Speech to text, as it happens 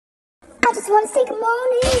I just want to take a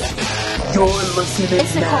morning. You're listening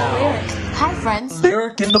It's Nicole now. Lyric. Hi, friends.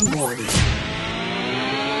 Lyric in the morning.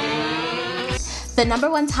 The number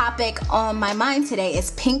one topic on my mind today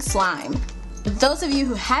is pink slime. Those of you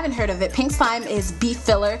who haven't heard of it, pink slime is beef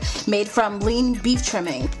filler made from lean beef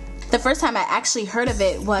trimming. The first time I actually heard of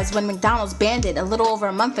it was when McDonald's banned it a little over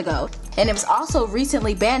a month ago, and it was also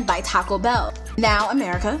recently banned by Taco Bell. Now,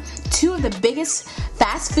 America, two of the biggest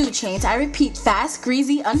fast food chains, I repeat, fast,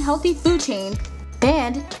 greasy, unhealthy food chain,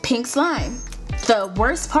 banned pink slime. The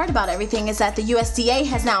worst part about everything is that the USDA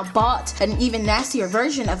has now bought an even nastier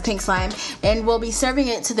version of pink slime and will be serving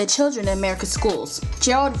it to the children in America's schools.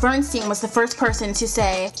 Gerald Bernstein was the first person to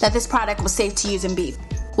say that this product was safe to use in beef.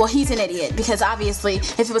 Well, he's an idiot, because obviously,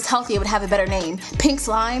 if it was healthy, it would have a better name. Pink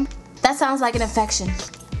slime? That sounds like an infection.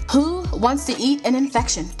 Who wants to eat an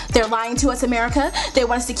infection? They're lying to us, America. They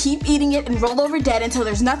want us to keep eating it and roll over dead until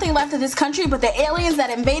there's nothing left of this country but the aliens that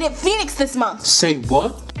invaded Phoenix this month. Say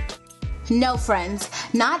what? No, friends,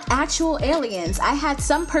 not actual aliens. I had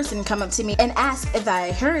some person come up to me and ask if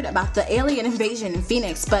I heard about the alien invasion in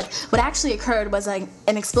Phoenix, but what actually occurred was an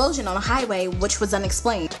explosion on a highway which was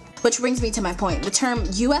unexplained. Which brings me to my point. The term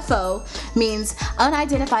UFO means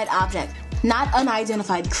unidentified object, not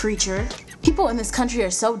unidentified creature. People in this country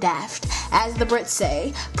are so daft. As the Brits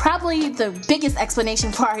say, probably the biggest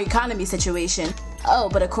explanation for our economy situation. Oh,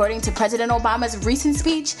 but according to President Obama's recent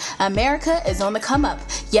speech, America is on the come up.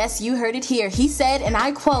 Yes, you heard it here. He said, and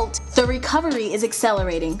I quote, "The recovery is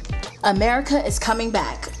accelerating. America is coming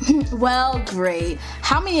back." Well, great.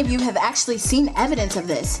 How many of you have actually seen evidence of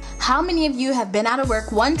this? How many of you have been out of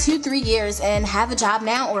work 1, 2, 3 years and have a job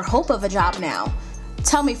now or hope of a job now?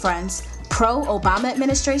 Tell me, friends, pro-Obama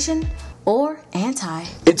administration or anti?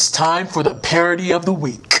 It's time for the parody of the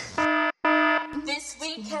week. This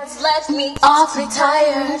week has left me awfully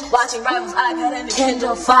tired. Watching Rivals, I got a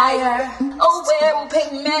Kindle Fire. Oh, where will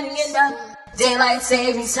Peyton Manning end up? Daylight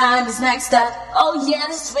savings time is next up. Oh yeah,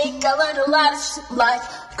 this week I learned a lot of like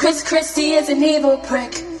Chris Christie is an evil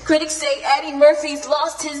prick. Critics say Eddie Murphy's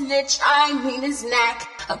lost his niche, I mean his knack.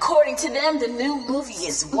 According to them, the new movie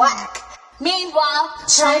is whack. Meanwhile,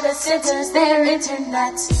 China censors their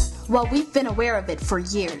internet. Well, we've been aware of it for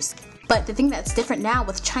years. But the thing that's different now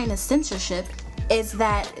with China's censorship is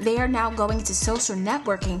that they are now going to social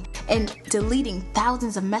networking and deleting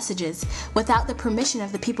thousands of messages without the permission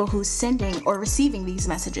of the people who's sending or receiving these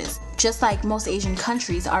messages, just like most Asian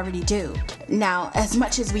countries already do. Now, as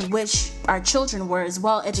much as we wish our children were as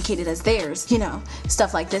well educated as theirs,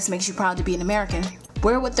 stuff like this makes you proud to be an American.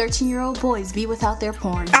 Where would 13-year-old boys be without their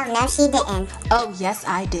porn? Oh, no, she didn't. Oh, yes,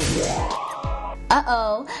 I did.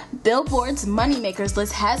 Uh-oh, Billboard's Moneymakers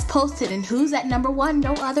list has posted, and who's at number one?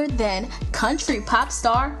 No other than country pop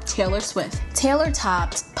star Taylor Swift. Taylor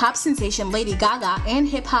topped pop sensation Lady Gaga and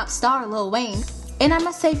hip-hop star Lil Wayne. And I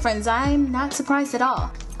must say, friends, I'm not surprised at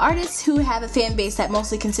all. Artists who have a fan base that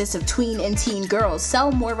mostly consists of tween and teen girls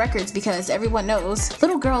sell more records because everyone knows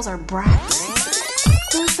little girls are brats.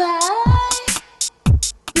 Goodbye,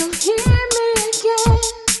 you'll hear me again.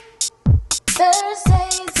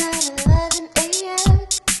 Thursdays at 11 a.m.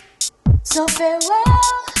 So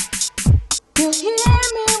farewell.